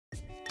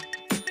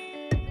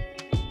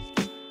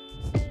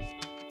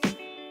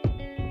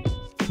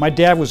My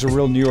dad was a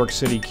real New York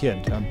City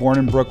kid, born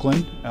in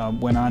Brooklyn,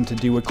 went on to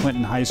do at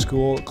Clinton High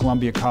School,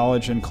 Columbia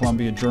College, and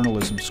Columbia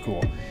Journalism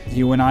School.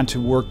 He went on to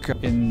work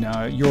in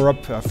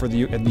Europe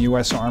in the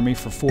U.S. Army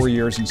for 4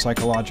 years in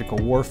psychological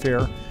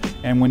warfare.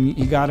 And when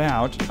he got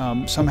out,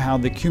 somehow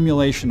the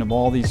accumulation of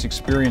all these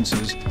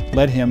experiences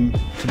led him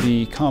to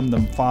become the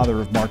father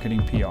of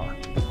marketing PR.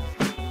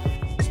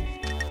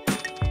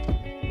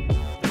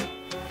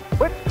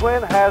 Which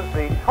twin has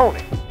the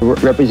Toni?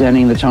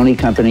 Representing the Toni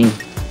Company,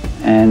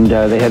 and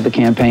they had the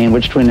campaign,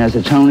 Which Twin Has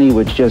a Toni,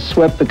 which just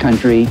swept the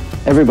country.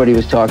 Everybody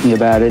was talking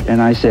about it,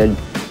 and I said,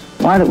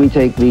 why don't we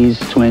take these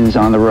twins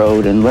on the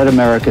road and let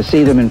America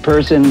see them in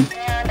person?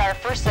 And our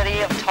first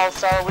city of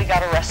Tulsa, we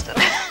got arrested.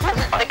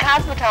 The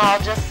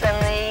cosmetologists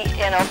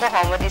in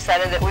Oklahoma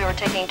decided that we were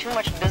taking too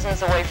much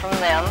business away from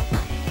them,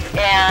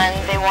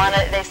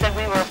 and they said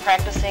we were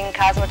practicing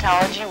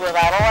cosmetology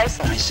without a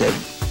license. I said,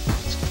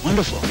 it's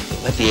wonderful.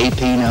 Let the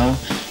AP know.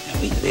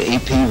 The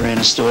AP ran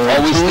a story.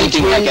 Always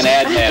thinking like an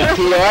ad man.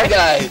 PR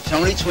guy.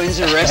 Toni Twins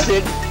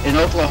arrested in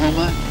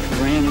Oklahoma.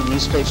 Ran in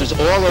newspapers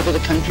all over the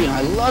country, and I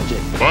loved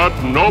it.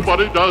 But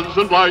nobody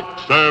doesn't like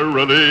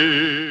Sara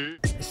Lee.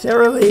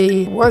 Sara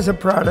Lee was a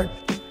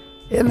product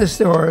in the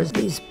stores.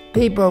 These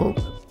people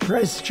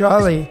pressed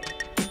Charlie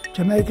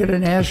to make it a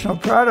national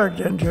product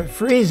and to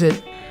freeze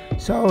it.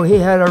 So he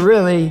had to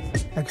really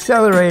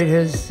accelerate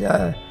his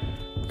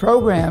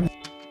program.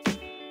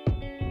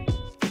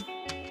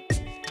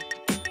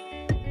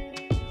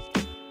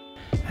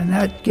 And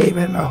that gave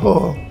him a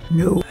whole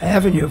new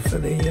avenue for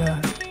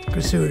the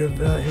pursuit of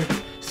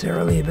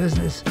Sara Lee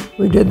business.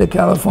 We did the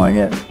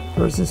California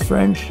versus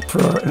French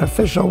for an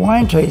official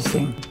wine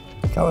tasting.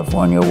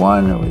 California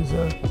won. It was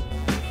a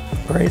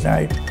great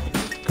night.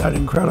 Got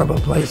incredible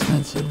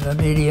placements in the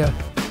media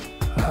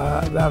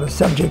about a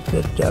subject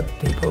that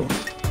people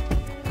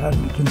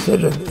hadn't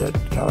considered, that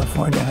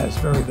California has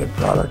very good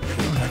product.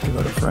 You don't have to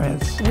go to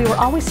France. We were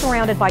always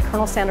surrounded by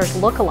Colonel Sanders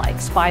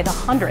lookalikes by the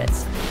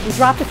hundreds. We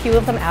dropped a few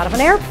of them out of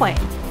an airplane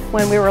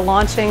when we were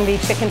launching the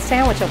chicken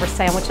sandwich over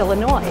Sandwich,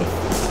 Illinois.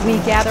 We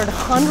gathered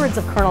hundreds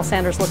of Colonel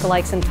Sanders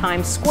lookalikes in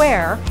Times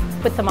Square,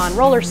 put them on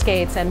roller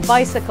skates and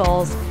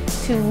bicycles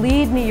to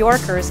lead New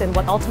Yorkers in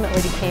what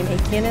ultimately became a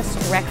Guinness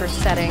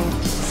record-setting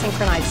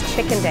synchronized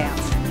chicken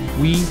dance.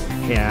 We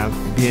have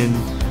been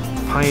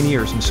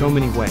pioneers in so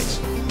many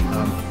ways.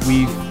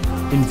 We've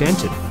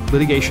invented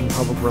litigation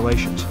public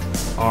relations,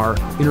 our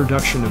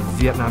introduction of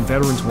Vietnam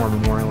Veterans War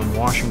Memorial in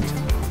Washington,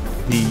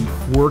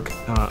 the work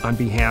on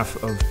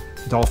behalf of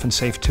Dolphin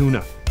Safe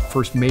Tuna,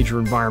 first major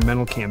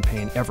environmental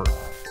campaign ever,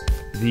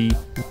 the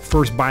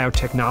first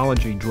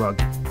biotechnology drug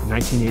in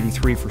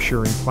 1983 for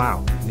shearing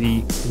plow,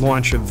 the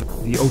launch of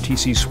the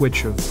OTC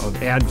switch of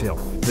Advil,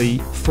 the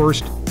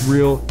first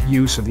real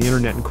use of the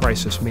internet in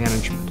crisis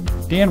management.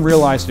 Dan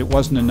realized it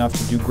wasn't enough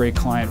to do great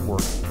client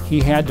work. He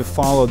had to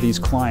follow these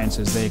clients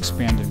as they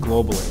expanded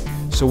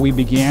globally. So we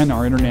began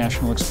our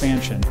international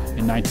expansion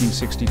in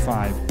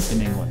 1965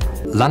 in England.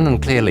 London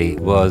clearly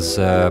was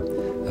a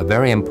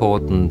very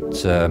important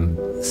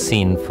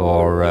scene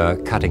for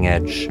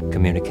cutting-edge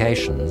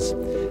communications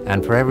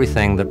and for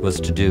everything that was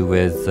to do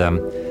with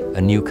a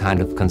new kind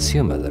of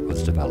consumer that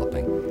was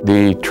developing.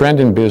 The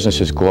trend in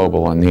business is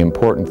global, and the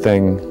important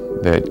thing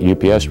that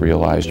UPS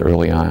realized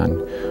early on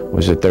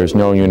was that there's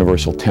no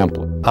universal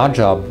template. Our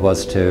job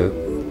was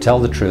to tell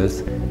the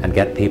truth and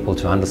get people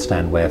to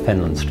understand where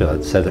Finland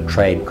stood so that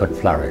trade could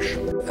flourish.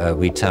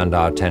 We turned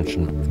our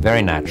attention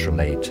very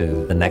naturally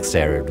to the next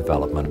area of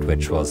development,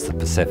 which was the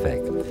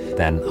Pacific.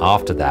 Then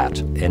after that,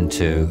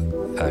 into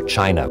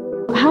China.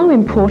 How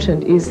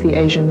important is the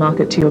Asian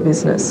market to your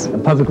business?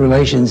 Public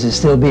relations is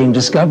still being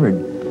discovered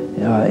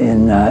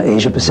in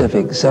Asia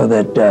Pacific, so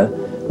that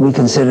we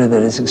consider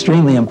that it's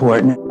extremely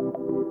important.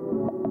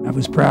 I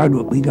was proud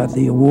that we got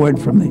the award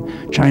from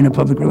the China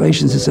Public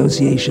Relations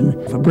Association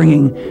for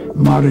bringing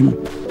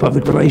modern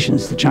public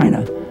relations to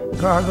China.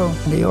 Chicago,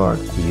 New York,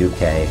 the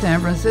UK, San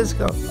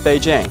Francisco,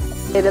 Beijing,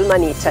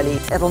 Edelman, Italy.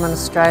 Edelman,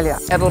 Australia.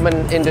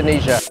 Edelman,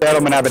 Indonesia,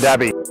 Edelman, Abu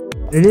Dhabi.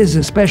 It is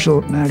a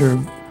special matter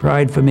of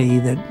pride for me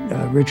that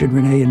Richard,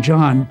 Renee, and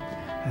John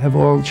have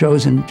all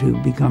chosen to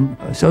become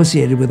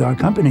associated with our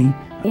company.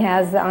 He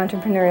has the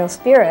entrepreneurial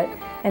spirit,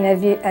 and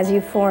as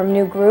you form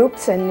new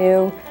groups and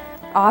new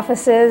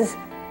offices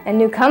and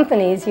new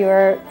companies,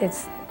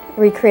 it's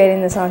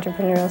recreating this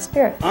entrepreneurial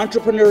spirit.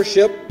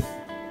 Entrepreneurship,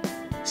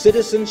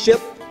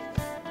 citizenship,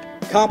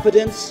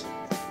 competence,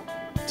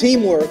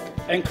 teamwork,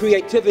 and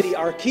creativity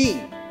are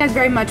key. That's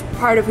very much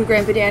part of who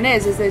Grandpa Dan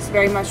is this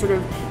very much sort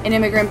of an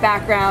immigrant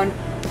background,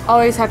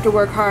 always have to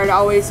work hard,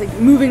 always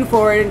moving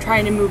forward and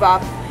trying to move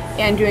up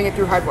and doing it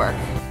through hard work.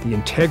 The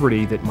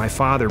integrity that my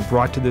father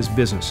brought to this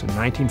business in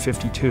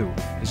 1952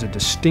 is a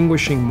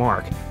distinguishing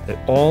mark that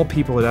all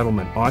people at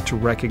Edelman ought to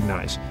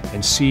recognize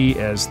and see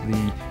as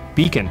the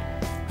beacon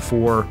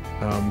for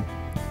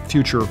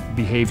future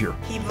behavior.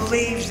 He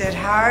believes that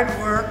hard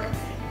work,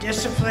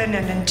 discipline,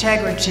 and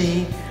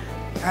integrity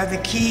are the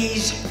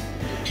keys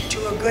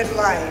to a good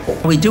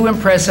life. We do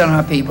impress on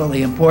our people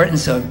the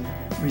importance of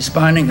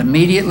responding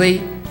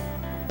immediately,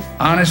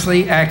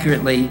 honestly,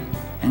 accurately,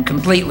 and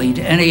completely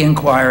to any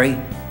inquiry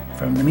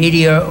from the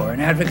media or an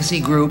advocacy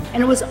group.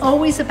 And it was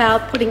always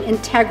about putting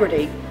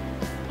integrity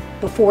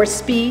before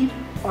speed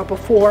or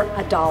before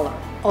a dollar.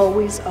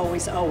 Always,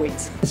 always,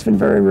 always. It's been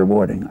very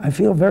rewarding. I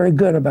feel very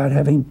good about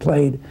having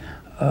played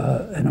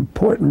an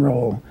important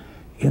role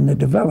in the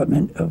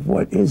development of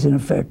what is, in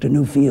effect, a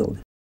new field.